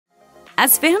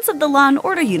As fans of the Law &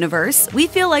 Order universe, we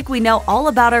feel like we know all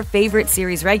about our favorite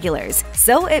series regulars,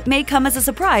 so it may come as a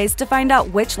surprise to find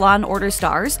out which Law & Order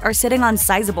stars are sitting on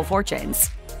sizable fortunes.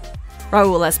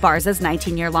 Raúl Esparza's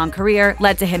 19-year-long career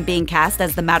led to him being cast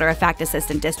as the matter-of-fact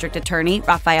assistant district attorney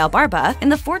Rafael Barba in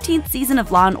the 14th season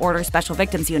of Law & Order Special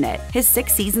Victims Unit. His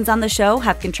 6 seasons on the show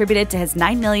have contributed to his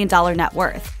 $9 million net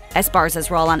worth. Esparza's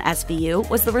role on SVU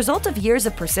was the result of years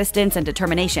of persistence and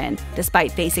determination.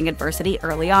 Despite facing adversity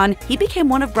early on, he became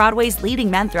one of Broadway's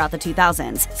leading men throughout the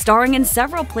 2000s, starring in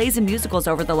several plays and musicals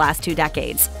over the last 2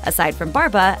 decades. Aside from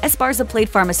Barba, Esparza played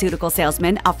pharmaceutical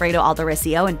salesman Alfredo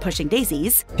Aldericio in Pushing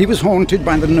Daisies. He was haunted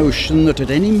by the notion that at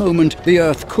any moment the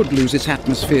Earth could lose its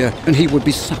atmosphere and he would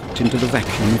be sucked into the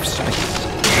vacuum of space.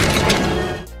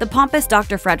 The pompous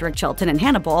Dr. Frederick Chilton in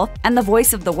Hannibal, and the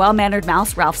voice of the well-mannered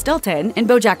mouse Ralph Stilton in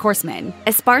BoJack Horseman.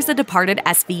 Esparza departed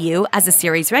SVU as a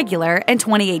series regular in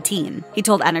 2018. He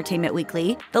told Entertainment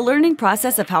Weekly, "The learning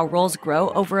process of how roles grow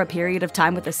over a period of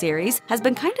time with the series has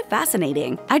been kind of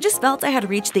fascinating. I just felt I had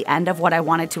reached the end of what I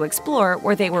wanted to explore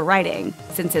where they were writing."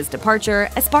 Since his departure,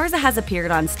 Esparza has appeared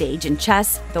on stage in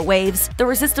Chess, The Waves, The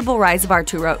Resistible Rise of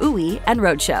Arturo Ui, and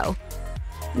Roadshow.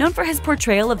 Known for his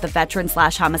portrayal of the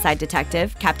veteran-slash-homicide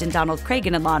detective Captain Donald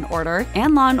Cragen in Law & Order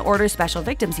and Law & Order Special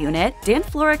Victims Unit, Dann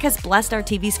Florek has blessed our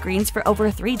TV screens for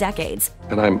over 3 decades.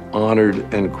 And I'm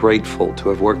honored and grateful to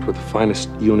have worked with the finest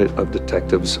unit of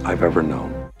detectives I've ever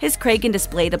known. His Cragen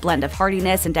displayed a blend of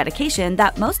hardiness and dedication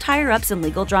that most higher-ups in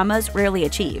legal dramas rarely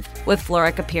achieve. With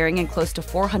Florek appearing in close to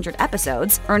 400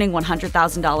 episodes, earning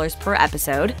 $100,000 per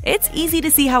episode, it's easy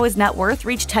to see how his net worth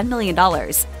reached $10 million.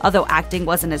 Although acting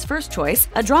wasn't his first choice,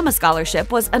 a drama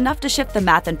scholarship was enough to shift the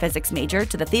math and physics major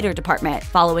to the theater department.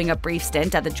 Following a brief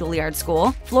stint at the Juilliard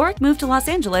School, Florek moved to Los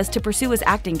Angeles to pursue his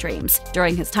acting dreams.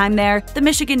 During his time there, the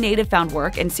Michigan native found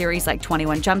work in series like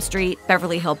 21 Jump Street,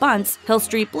 Beverly Hills Bunts, Hill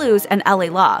Street Blues, and LA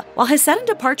Law. While his sudden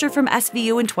departure from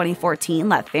SVU in 2014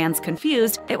 left fans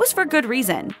confused, it was for good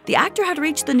reason. The actor had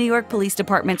reached the New York Police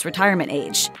Department's retirement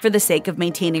age. For the sake of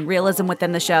maintaining realism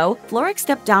within the show, Florek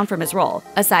stepped down from his role.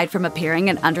 Aside from appearing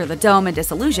in Under the Dome and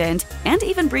Disillusioned, and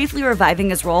even briefly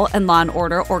reviving his role in Law &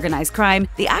 Order Organized Crime,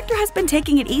 the actor has been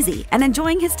taking it easy and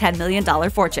enjoying his $10 million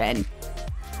fortune.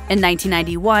 In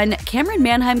 1991, Camryn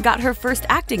Manheim got her first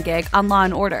acting gig on Law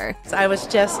 & Order. I was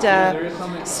just a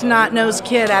snot-nosed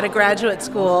kid out of graduate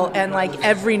school, and like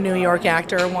every New York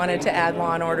actor wanted to add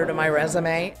Law & Order to my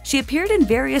resume. She appeared in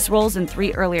various roles in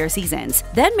 3 earlier seasons.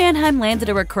 Then Manheim landed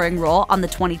a recurring role on the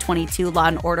 2022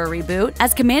 Law & Order reboot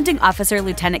as Commanding Officer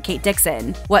Lieutenant Kate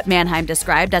Dixon. What Manheim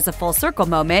described as a full-circle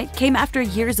moment came after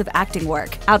years of acting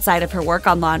work. Outside of her work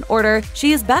on Law & Order,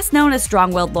 she is best known as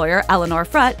strong-willed lawyer Eleanor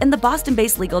Frutt in the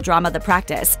Boston-based legal drama The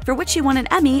Practice, for which she won an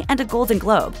Emmy and a Golden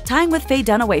Globe, tying with Faye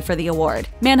Dunaway for the award.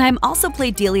 Manheim also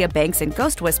played Delia Banks in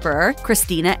Ghost Whisperer,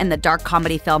 Christina in the dark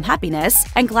comedy film Happiness,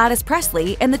 and Gladys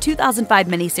Presley in the 2005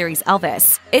 miniseries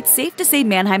Elvis. It's safe to say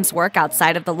Manheim's work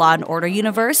outside of the Law & Order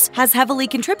universe has heavily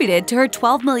contributed to her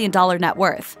 $12 million net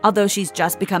worth. Although she's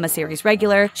just become a series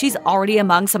regular, she's already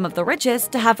among some of the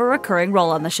richest to have a recurring role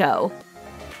on the show.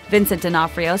 Vincent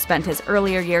D'Onofrio spent his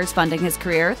earlier years funding his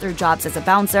career through jobs as a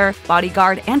bouncer,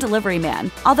 bodyguard, and delivery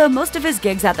man. Although most of his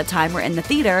gigs at the time were in the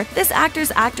theater, this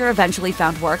actor's actor eventually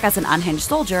found work as an unhinged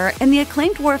soldier in the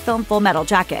acclaimed war film Full Metal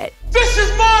Jacket. This is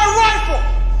my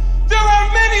rifle! There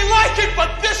are many like it,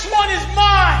 but this one is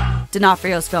mine!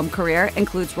 D'Onofrio's film career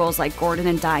includes roles like Gordon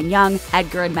in Dying Young,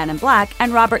 Edgar in Men in Black,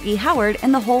 and Robert E. Howard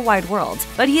in The Whole Wide World.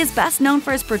 But he is best known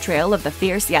for his portrayal of the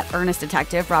fierce yet earnest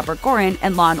detective Robert Gorin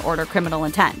in Law & Order Criminal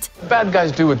Intent. Bad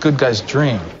guys do what good guys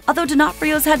dream. Although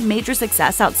D'Onofrio's had major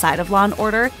success outside of Law &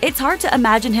 Order, it's hard to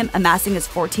imagine him amassing his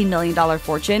 $14 million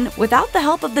fortune without the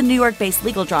help of the New York-based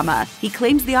legal drama. He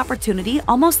claims the opportunity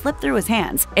almost slipped through his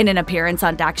hands. In an appearance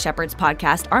on Dax Shepard's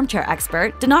podcast Armchair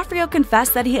Expert, D'Onofrio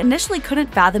confessed that he initially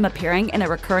couldn't fathom appearing in a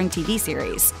recurring TV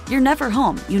series. You're never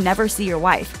home, you never see your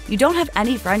wife, you don't have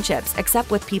any friendships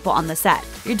except with people on the set.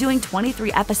 You're doing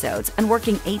 23 episodes and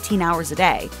working 18 hours a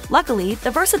day. Luckily, the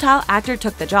versatile actor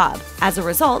took the job. As a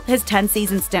result, his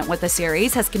 10-season stint with the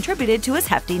series has contributed to his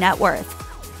hefty net worth.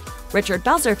 Richard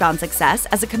Belzer found success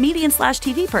as a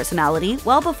comedian/TV personality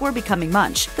well before becoming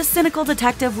Munch, the cynical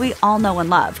detective we all know and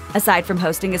love. Aside from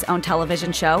hosting his own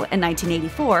television show in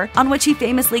 1984, on which he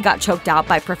famously got choked out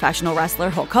by professional wrestler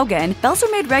Hulk Hogan, Belzer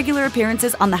made regular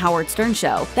appearances on The Howard Stern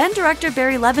Show. Then director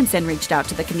Barry Levinson reached out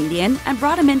to the comedian and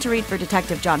brought him in to read for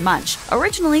Detective John Munch.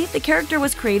 Originally, the character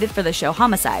was created for the show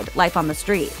Homicide: Life on the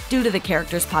Street. Due to the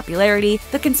character's popularity,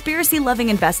 the conspiracy-loving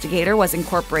investigator was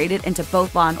incorporated into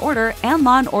both Law & Order and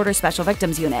Law & Order Special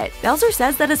Victims Unit. Belzer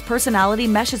says that his personality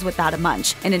meshes with that of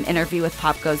Munch. In an interview with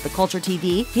Pop Goes the Culture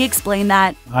TV, he explained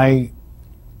that, I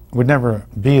would never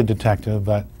be a detective,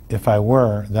 but if I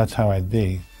were, that's how I'd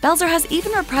be. Belzer has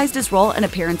even reprised his role in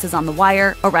appearances on The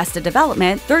Wire, Arrested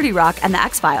Development, 30 Rock, and The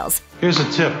X-Files. Here's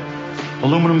a tip.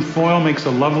 Aluminum foil makes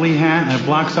a lovely hat and it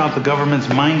blocks out the government's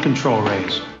mind control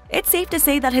rays. It's safe to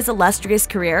say that his illustrious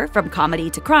career, from comedy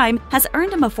to crime, has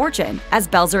earned him a fortune, as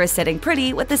Belzer is sitting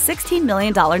pretty with a $16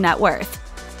 million net worth.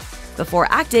 Before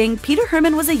acting, Peter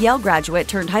Hermann was a Yale graduate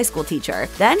turned high school teacher.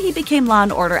 Then he became Law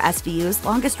 & Order SVU's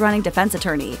longest-running defense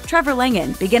attorney, Trevor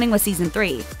Langan, beginning with Season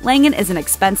 3. Langan is an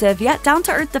expensive yet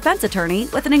down-to-earth defense attorney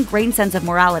with an ingrained sense of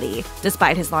morality.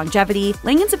 Despite his longevity,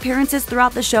 Langan's appearances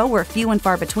throughout the show were few and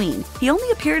far between. He only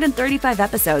appeared in 35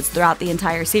 episodes throughout the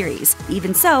entire series.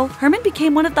 Even so, Hermann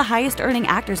became one of the highest-earning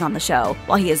actors on the show.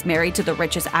 While he is married to the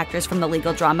richest actress from the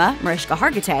legal drama, Mariska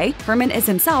Hargitay, Hermann is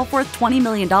himself worth $20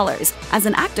 million. As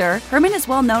an actor, Hermann is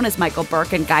well known as Michael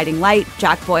Burke in Guiding Light,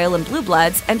 Jack Boyle in Blue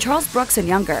Bloods, and Charles Brooks in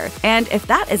Younger. And if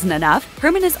that isn't enough,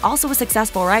 Hermann is also a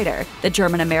successful writer. The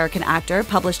German-American actor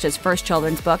published his first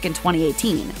children's book in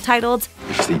 2018, titled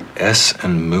If the S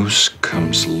and Moose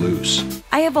comes loose.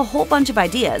 I have a whole bunch of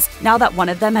ideas. Now that one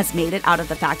of them has made it out of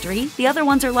the factory, the other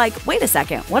ones are like, wait a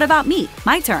second, what about me?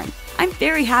 My turn. I'm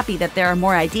very happy that there are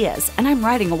more ideas, and I'm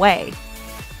writing away.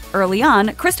 Early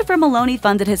on, Christopher Meloni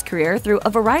funded his career through a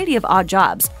variety of odd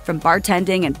jobs, from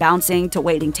bartending and bouncing to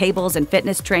waiting tables and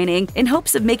fitness training, in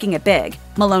hopes of making it big.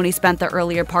 Meloni spent the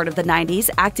earlier part of the 90s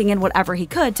acting in whatever he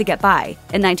could to get by.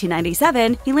 In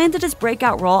 1997, he landed his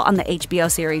breakout role on the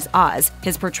HBO series Oz.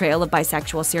 His portrayal of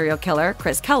bisexual serial killer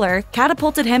Chris Keller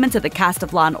catapulted him into the cast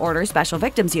of Law & Order Special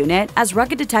Victims Unit as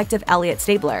rugged detective Elliot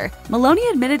Stabler. Meloni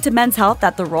admitted to Men's Health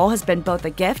that the role has been both a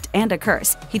gift and a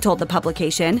curse. He told the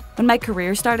publication, "When my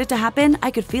career started to happen,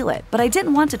 I could feel it, but I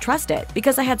didn't want to trust it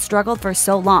because I had struggled for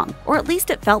so long, or at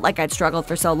least it felt like I'd struggled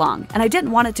for so long, and I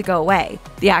didn't want it to go away."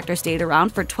 The actor stayed around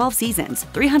for 12 seasons,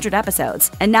 300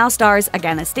 episodes, and now stars,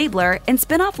 again as Stabler, in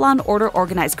spin-off Law & Order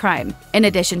Organized Crime. In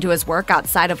addition to his work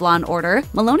outside of Law & Order,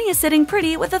 Meloni is sitting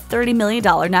pretty with a $30 million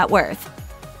net worth.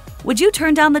 Would you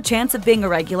turn down the chance of being a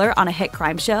regular on a hit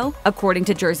crime show? According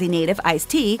to Jersey native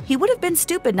Ice-T, he would have been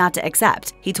stupid not to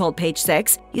accept. He told Page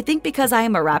 6, "You think because I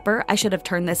am a rapper, I should have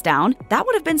turned this down? That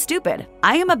would have been stupid.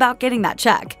 I am about getting that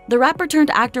check." The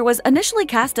rapper-turned-actor was initially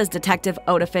cast as Detective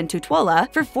Odafin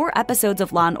Tutuola for 4 episodes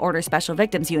of Law & Order Special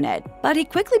Victims Unit, but he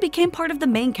quickly became part of the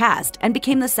main cast and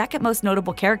became the second most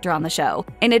notable character on the show.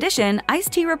 In addition,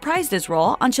 Ice-T reprised his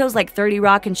role on shows like 30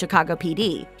 Rock and Chicago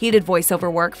PD. He did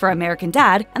voiceover work for American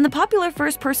Dad and the popular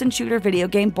first-person shooter video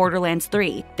game Borderlands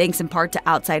 3, thanks in part to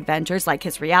outside ventures like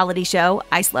his reality show,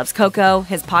 Ice Loves Coco,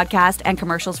 his podcast, and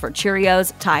commercials for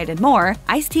Cheerios, Tide, and more.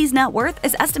 Ice-T's net worth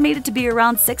is estimated to be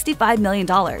around $65 million.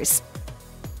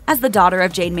 As the daughter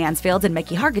of Jane Mansfield and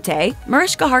Mickey Hargitay,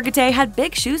 Mariska Hargitay had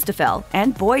big shoes to fill,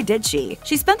 and boy did she.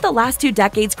 She spent the last 2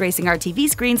 decades gracing our TV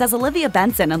screens as Olivia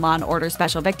Benson in Law & Order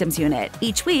Special Victims Unit.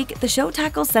 Each week, the show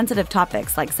tackles sensitive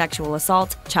topics like sexual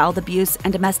assault, child abuse,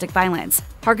 and domestic violence.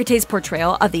 Hargitay's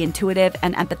portrayal of the intuitive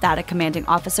and empathetic commanding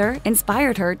officer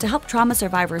inspired her to help trauma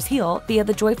survivors heal via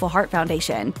the Joyful Heart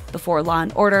Foundation. Before Law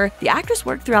 & Order, the actress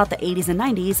worked throughout the 80s and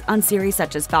 90s on series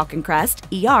such as Falcon Crest,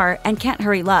 ER, and Can't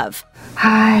Hurry Love.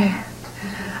 Hi.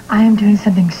 I am doing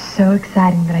something so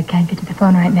exciting that I can't get to the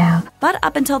phone right now. But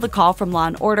up until the call from Law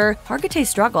 & Order, Hargitay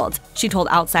struggled. She told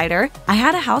Outsider, "I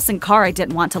had a house and car I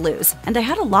didn't want to lose, and I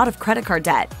had a lot of credit card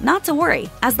debt. Not to worry."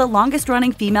 As the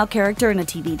longest-running female character in a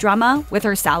TV drama, with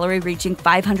her salary reaching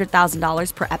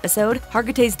 $500,000 per episode,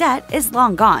 Hargitay's debt is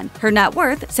long gone. Her net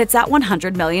worth sits at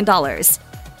 $100 million.